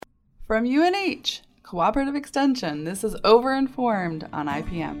From UNH, Cooperative Extension, this is Overinformed on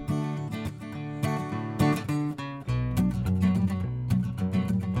IPM.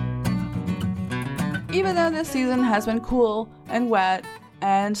 Even though this season has been cool and wet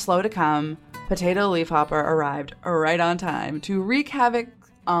and slow to come, potato leafhopper arrived right on time to wreak havoc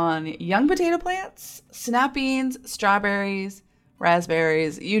on young potato plants, snap beans, strawberries,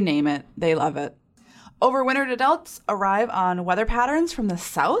 raspberries, you name it, they love it. Overwintered adults arrive on weather patterns from the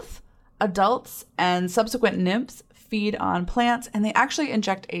south. Adults and subsequent nymphs feed on plants, and they actually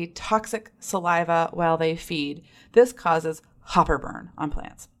inject a toxic saliva while they feed. This causes hopper burn on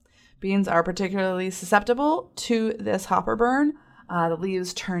plants. Beans are particularly susceptible to this hopper burn. The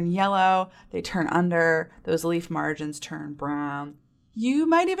leaves turn yellow, they turn under, those leaf margins turn brown. You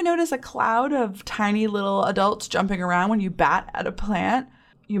might even notice a cloud of tiny little adults jumping around when you bat at a plant.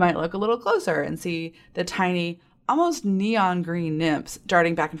 You might look a little closer and see the tiny, almost neon green nymphs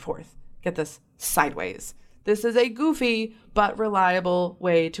darting back and forth. Get this, sideways. This is a goofy but reliable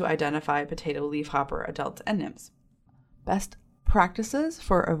way to identify potato leafhopper adults and nymphs. Best practices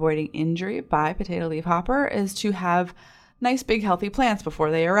for avoiding injury by potato leafhopper is to have nice big healthy plants before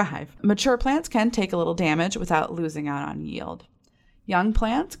they arrive. Mature plants can take a little damage without losing out on yield. Young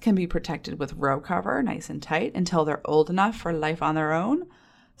plants can be protected with row cover nice and tight until they're old enough for life on their own.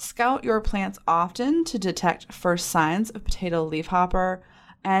 Scout your plants often to detect first signs of potato leafhopper,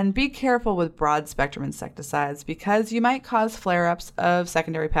 and be careful with broad spectrum insecticides because you might cause flare-ups of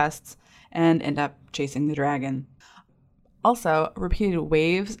secondary pests and end up chasing the dragon. Also, repeated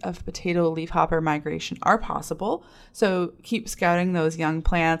waves of potato leafhopper migration are possible, so keep scouting those young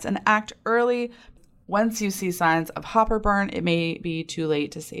plants and act early. Once you see signs of hopper burn, it may be too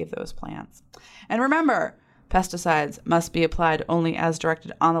late to save those plants. And remember, pesticides must be applied only as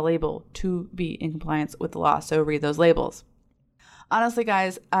directed on the label to be in compliance with the law, so read those labels. Honestly,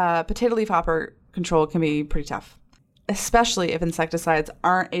 guys, potato leafhopper control can be pretty tough, especially if insecticides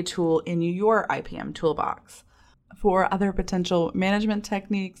aren't a tool in your IPM toolbox. For other potential management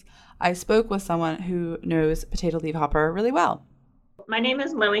techniques, I spoke with someone who knows potato leafhopper really well. My name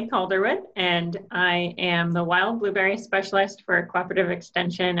is Lily Calderwood, and I am the wild blueberry specialist for Cooperative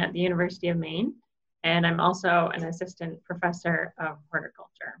Extension at the University of Maine. And I'm also an assistant professor of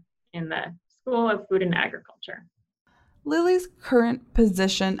horticulture in the School of Food and Agriculture. Lily's current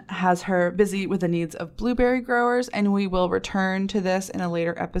position has her busy with the needs of blueberry growers, and we will return to this in a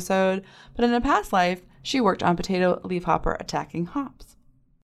later episode. But in a past life, she worked on potato leafhopper attacking hops.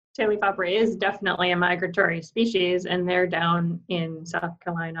 Potato leafhopper is definitely a migratory species, and they're down in South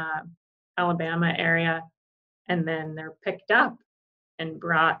Carolina, Alabama area, and then they're picked up and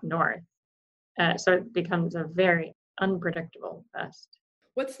brought north. So it becomes a very unpredictable pest.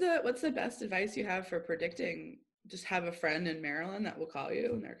 What's the best advice you have for predicting? Just have a friend in Maryland that will call you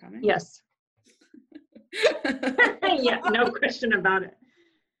when they're coming? Yes. Yeah, no question about it.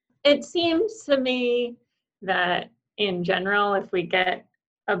 It seems to me that in general, if we get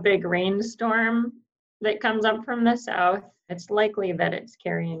a big rainstorm that comes up from the south, it's likely that it's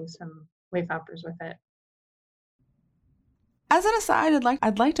carrying some leafhoppers with it. As an aside,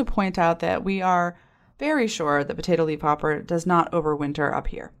 I'd like to point out that we are very sure that potato leafhopper does not overwinter up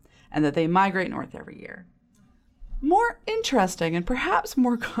here, and that they migrate north every year. More interesting and perhaps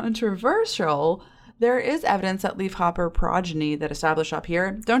more controversial, there is evidence that leafhopper progeny that establish up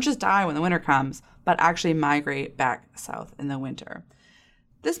here don't just die when the winter comes, but actually migrate back south in the winter.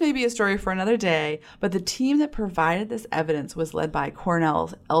 This may be a story for another day, but the team that provided this evidence was led by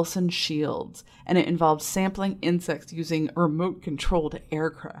Cornell's Elson Shields, and it involved sampling insects using remote-controlled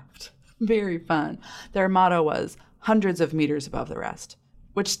aircraft. Very fun. Their motto was, hundreds of meters above the rest,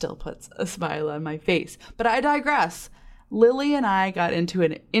 which still puts a smile on my face. But I digress. Lily and I got into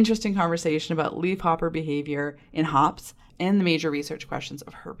an interesting conversation about leafhopper behavior in hops and the major research questions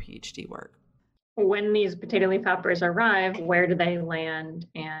of her PhD work. When these potato leafhoppers arrive, where do they land?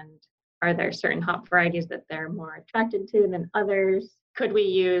 And are there certain hop varieties that they're more attracted to than others? Could we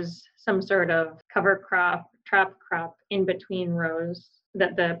use some sort of cover crop, trap crop in between rows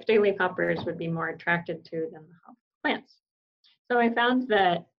that the potato leafhoppers would be more attracted to than the hop plants? So I found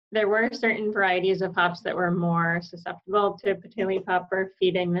that there were certain varieties of hops that were more susceptible to potato leafhopper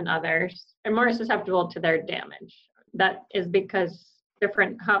feeding than others, and more susceptible to their damage. That is because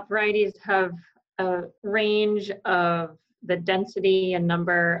different hop varieties have a range of the density and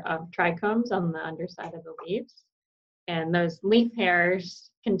number of trichomes on the underside of the leaves. And those leaf hairs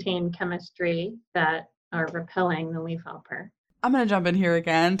contain chemistry that are repelling the leafhopper. I'm going to jump in here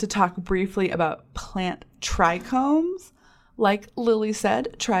again to talk briefly about plant trichomes. Like Lily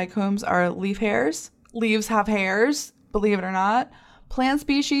said, trichomes are leaf hairs. Leaves have hairs, believe it or not. Plant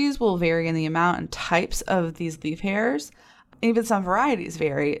species will vary in the amount and types of these leaf hairs. Even some varieties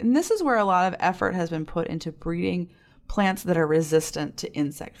vary, and this is where a lot of effort has been put into breeding plants that are resistant to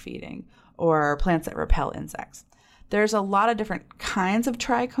insect feeding or plants that repel insects. There's a lot of different kinds of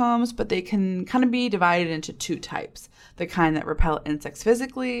trichomes, but they can kind of be divided into two types: the kind that repel insects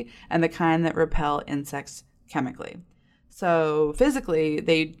physically and the kind that repel insects chemically. So physically,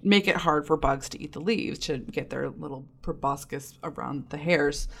 they make it hard for bugs to eat the leaves, to get their little proboscis around the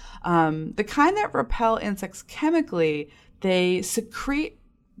hairs. The kind that repel insects chemically, they secrete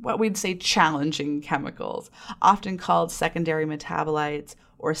what we'd say challenging chemicals, often called secondary metabolites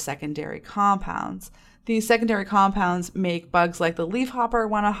or secondary compounds. These secondary compounds make bugs like the leafhopper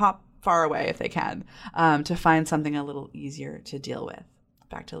want to hop far away if they can, to find something a little easier to deal with.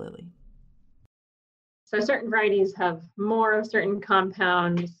 Back to Lily. So certain varieties have more of certain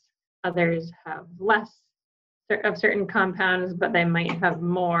compounds, others have less of certain compounds, but they might have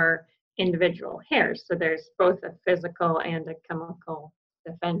more individual hairs. So there's both a physical and a chemical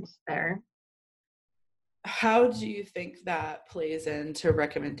defense there. How do you think that plays into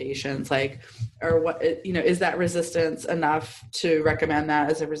recommendations? Or what, is that resistance enough to recommend that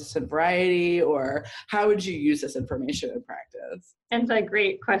as a resistant variety, or how would you use this information in practice? It's a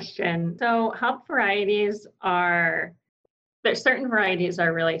great question. So hop varieties there's certain varieties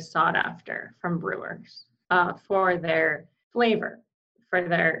are really sought after from brewers for their flavor,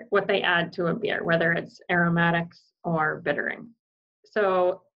 for what they add to a beer, whether it's aromatics or bittering.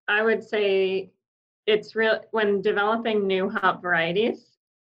 So I would say it's real when developing new hop varieties,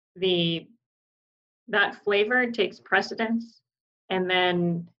 that flavor takes precedence, and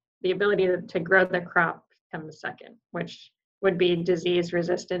then the ability to grow the crop comes second, which would be disease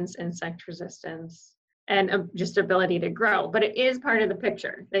resistance, insect resistance, and just ability to grow. But it is part of the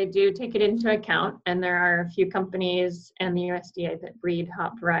picture. They do take it into account, and there are a few companies and the USDA that breed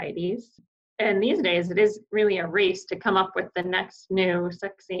hop varieties. And these days, it is really a race to come up with the next new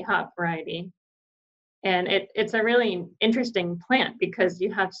sexy hop variety. And it's a really interesting plant because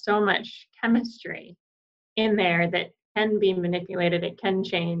you have so much chemistry in there that can be manipulated. It can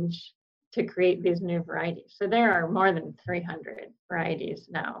change to create these new varieties. So there are more than 300 varieties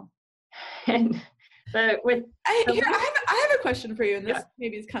now. And so I have a question for you, and this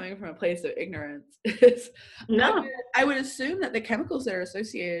maybe is coming from a place of ignorance. No. I would assume that the chemicals that are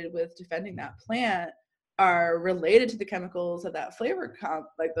associated with defending that plant are related to the chemicals of that flavor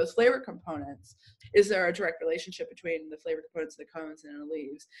like those flavor components. Is there a direct relationship between the flavor components of the cones and the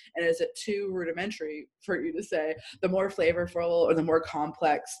leaves? And is it too rudimentary for you to say the more flavorful or the more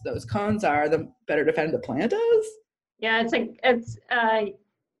complex those cones are, the better defended the plant is? Yeah,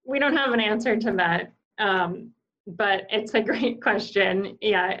 we don't have an answer to that, but it's a great question.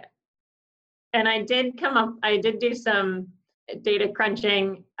 Yeah, and I did do some data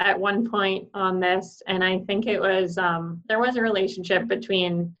crunching at one point on this, and I think it was there was a relationship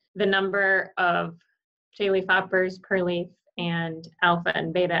between the number of shade leaf hoppers per leaf and alpha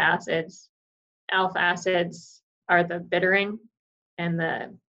and beta acids. Alpha acids are the bittering, and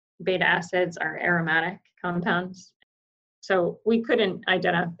the beta acids are aromatic compounds. So we couldn't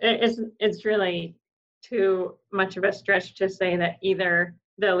identify. It's really too much of a stretch to say that either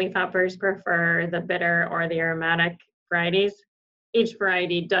the leafhoppers prefer the bitter or the aromatic varieties. Each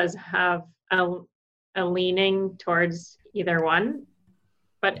variety does have a leaning towards either one,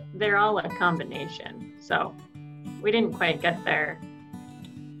 but they're all a combination. So we didn't quite get there.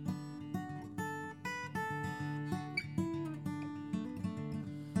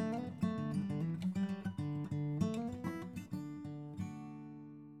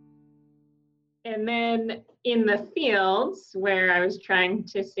 And then in the fields where I was trying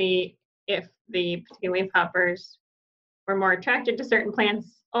to see if the potato leaf hoppers were more attracted to certain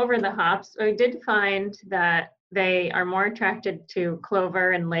plants over the hops, we did find that they are more attracted to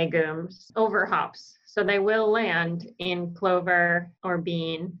clover and legumes over hops. So they will land in clover or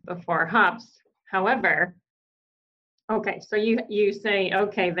bean before hops. However, okay, so you say,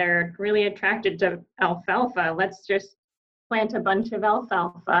 okay, they're really attracted to alfalfa. Let's just plant a bunch of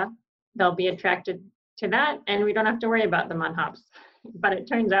alfalfa. They'll be attracted to that, and we don't have to worry about them on hops. But it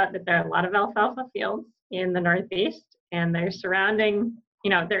turns out that there are a lot of alfalfa fields in the Northeast, and they're surrounding,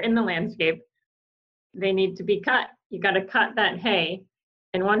 they're in the landscape. They need to be cut. You got to cut that hay.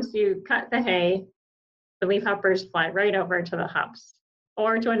 And once you cut the hay, the leafhoppers fly right over to the hops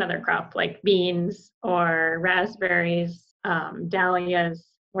or to another crop like beans or raspberries, dahlias,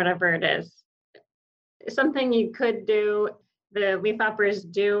 whatever it is. Something you could do, the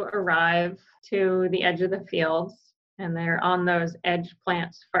leafhoppers do arrive to the edge of the fields, and they're on those edge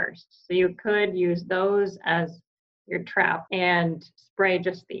plants first. So you could use those as your trap and spray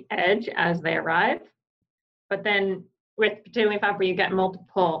just the edge as they arrive. But then with potato leaf hopper, you get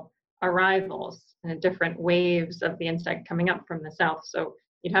multiple arrivals and different waves of the insect coming up from the south. So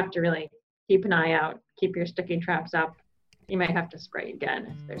you'd have to really keep an eye out, keep your sticky traps up. You might have to spray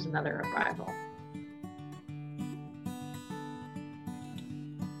again if there's another arrival.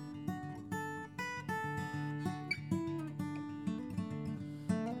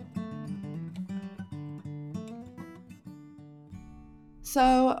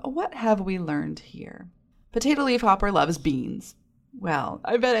 So, what have we learned here? Potato leafhopper loves beans. Well,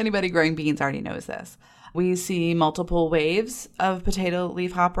 I bet anybody growing beans already knows this. We see multiple waves of potato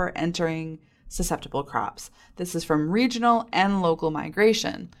leafhopper entering susceptible crops. This is from regional and local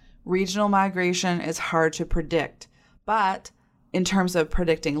migration. Regional migration is hard to predict, but in terms of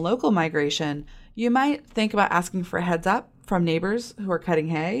predicting local migration, you might think about asking for a heads up from neighbors who are cutting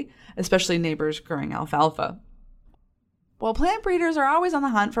hay, especially neighbors growing alfalfa. Well, plant breeders are always on the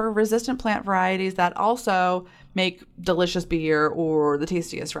hunt for resistant plant varieties that also make delicious beer or the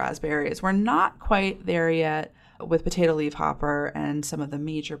tastiest raspberries. We're not quite there yet with potato leafhopper and some of the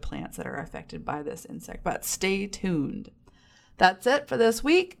major plants that are affected by this insect, but stay tuned. That's it for this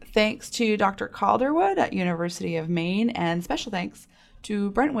week. Thanks to Dr. Calderwood at University of Maine, and special thanks to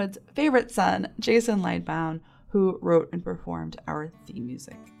Brentwood's favorite son, Jason Lightbound, who wrote and performed our theme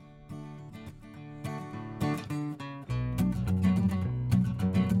music.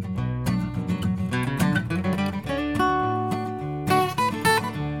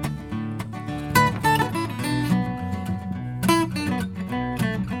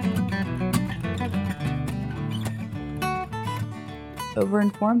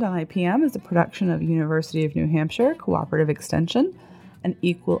 Overinformed on IPM is a production of University of New Hampshire Cooperative Extension, an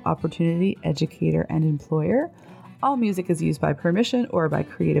equal opportunity educator and employer. All music is used by permission or by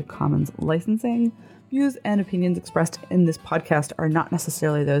Creative Commons licensing. Views and opinions expressed in this podcast are not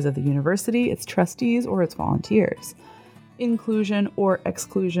necessarily those of the university, its trustees, or its volunteers. Inclusion or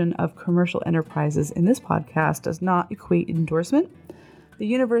exclusion of commercial enterprises in this podcast does not equate endorsement. The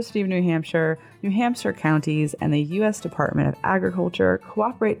University of New Hampshire counties, and the U.S. Department of Agriculture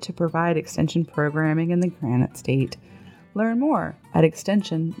cooperate to provide extension programming in the Granite State. Learn more at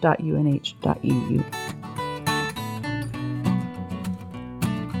extension.unh.edu.